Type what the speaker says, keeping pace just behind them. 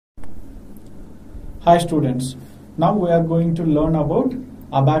Hi students, now we are going to learn about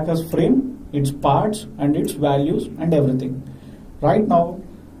abacus frame, its parts and its values and everything. Right now,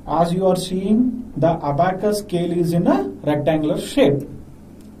 as you are seeing, the abacus scale is in a rectangular shape.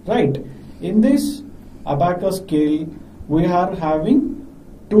 Right, in this abacus scale we are having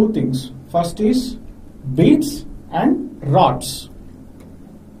two things. First is beads and rods.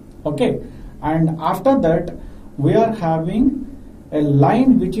 Okay, and after that we are having a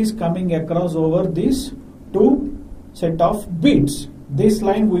line which is coming across over these two set of beads. This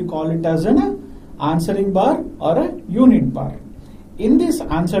line we call it as an answering bar or a unit bar. In this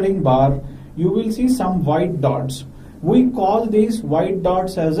answering bar you will see some white dots. We call these white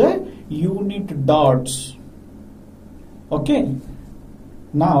dots as a unit dots. Okay,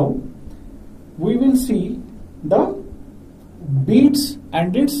 now we will see the beads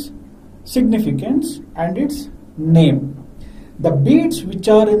and its significance and its name. The beads which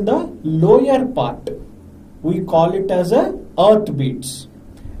are in the lower part, we call it as a earth beads,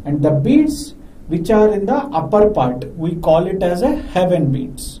 and the beads which are in the upper part, we call it as a heaven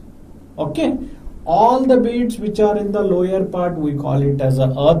beads. Okay, all the beads which are in the lower part, we call it as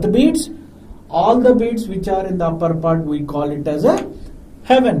a earth beads. All the beads which are in the upper part, we call it as a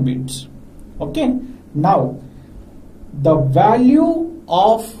heaven beads. Okay, now the value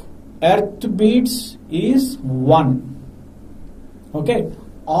of earth beads is 1. Okay,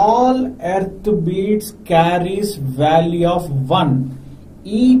 all earth beads carries value of 1.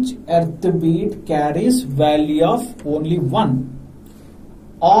 Each earth bead carries value of only 1.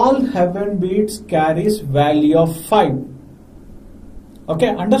 All heaven beads carries value of 5. Okay,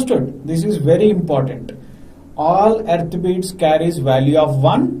 understood? This is very important. All earth beads carries value of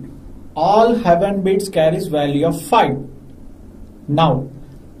 1. All heaven beads carries value of 5. Now,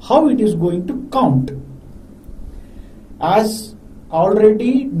 how it is going to count? As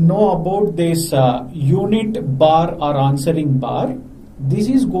already know about this unit bar or answering bar, this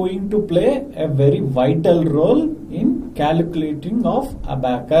is going to play a very vital role in calculating of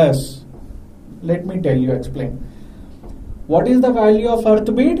abacus. Let me tell you, explain. What is the value of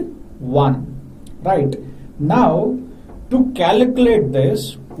earth bead? 1. Right. Now, to calculate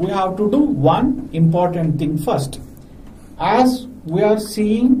this, we have to do one important thing first. As we are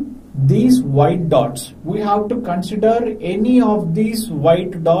seeing these white dots, we have to consider any of these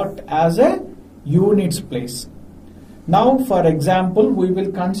white dot as a units place. Now for example, we will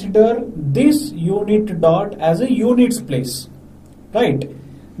consider this unit dot as a units place. Right,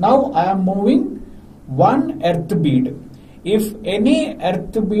 now I am moving one earth bead. If any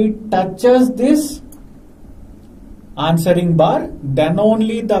earth bead touches this answering bar, then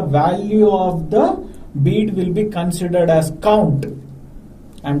only the value of the bead will be considered as count.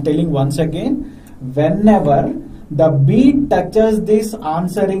 I am telling once again, whenever the bead touches this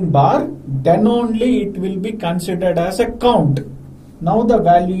answering bar, then only it will be considered as a count. Now the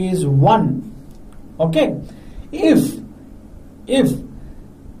value is 1. Okay. If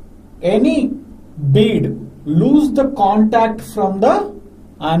any bead lose the contact from the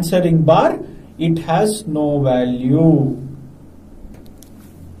answering bar, it has no value.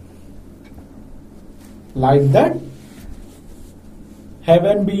 Like that.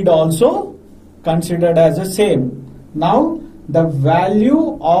 Heaven bead also considered as the same. Now the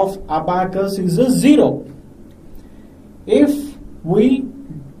value of abacus is a 0. If we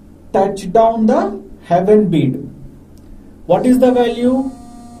touch down the heaven bead, what is the value?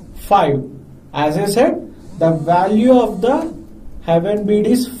 5. As I said, the value of the heaven bead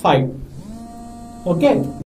is 5. Okay.